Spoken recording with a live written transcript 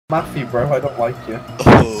Matthew, bro, I don't like you.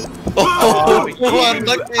 Oh,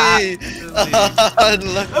 unlucky!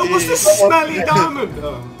 Unlucky! Oh, what's this smelly diamond?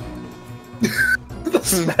 The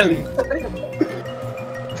smelly.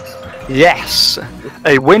 Yes!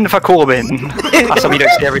 A win for Corbyn! That's something you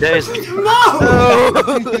don't see every day, is it? No!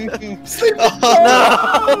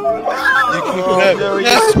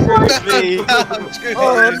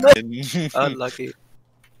 Unlucky.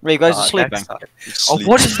 Where you guys are sleeping? Oh,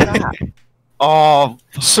 what is that? Oh,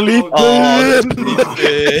 sleeping!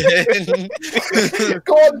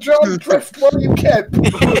 Go on, John, drift while you can.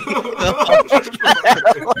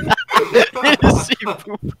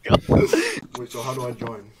 Wait, so how do I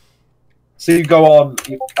join? So you go on,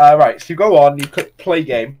 right, so you go on, you click play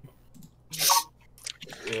game.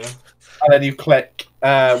 Yeah. And then you click,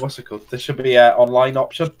 what's it called? There should be an online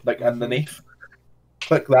option, like underneath.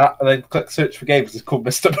 Click that, and then click search for games. It's called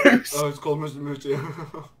MrMoose. Oh, it's called MrMoose, yeah.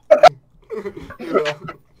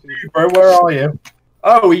 Bro, where are you?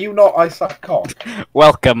 Oh, are you not Isaac Cock?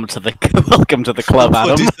 Welcome to the club,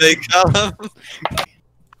 Adam. What do you think, Alan?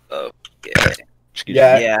 Okay. Excuse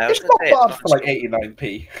Yeah, Yeah, I was it's not gonna say, bad for like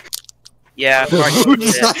 89p. Yeah, right. What?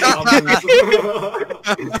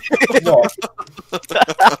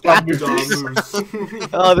 DaMoose.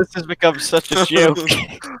 Oh, this has become such a joke.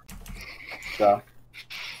 Yeah.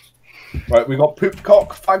 Right, we got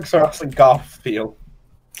Poopcock, Fagsass, and Garfield.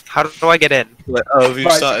 How do I get in? Oh, have you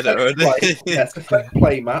Right, started it already? Play. Yes, so click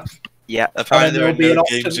play, Matt. Yeah, And Apparently then there there'll are be an no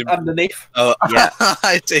games option in... underneath. Oh, Yeah.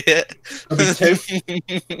 I see it. There'll be two.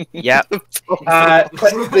 yeah.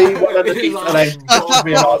 Click the one underneath, and then there'll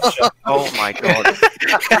be an option. Oh my god.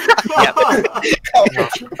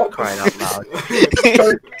 Yep. Crying out loud.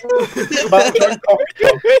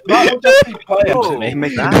 Matt will just be playing. Oh,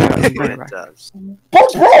 Make that that. it does. Bob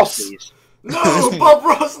Ross! Please. No, Bob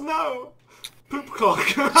Ross, no! Poopcock.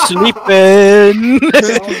 Sleeping!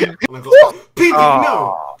 Oh my god. PP,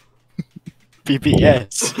 no!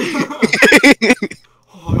 BBS.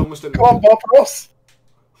 Oh, I almost didn't. Come on, Bob Ross!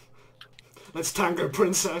 Let's tango,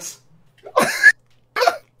 princess.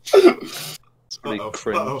 It's really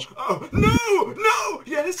cringe. Oh, no! No!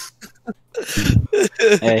 Yes!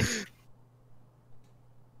 Hey.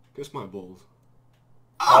 Kiss my balls.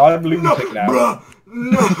 I'm lunatic now. Bruh!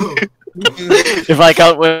 No! If I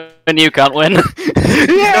can't win, you can't win. No!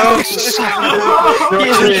 He's his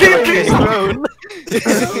throne.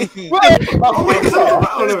 Oh, wait,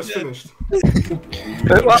 oh no, it's finished.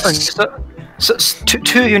 So,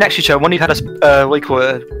 two of you next to each other. One of you had a what do you call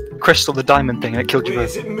it, a crystal, the diamond thing, and it killed you Wait,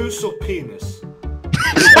 both. is it moose or penis?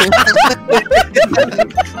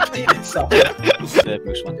 The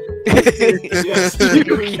moose one. Yes, you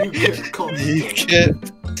get cock. You get...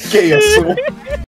 Gayasaur.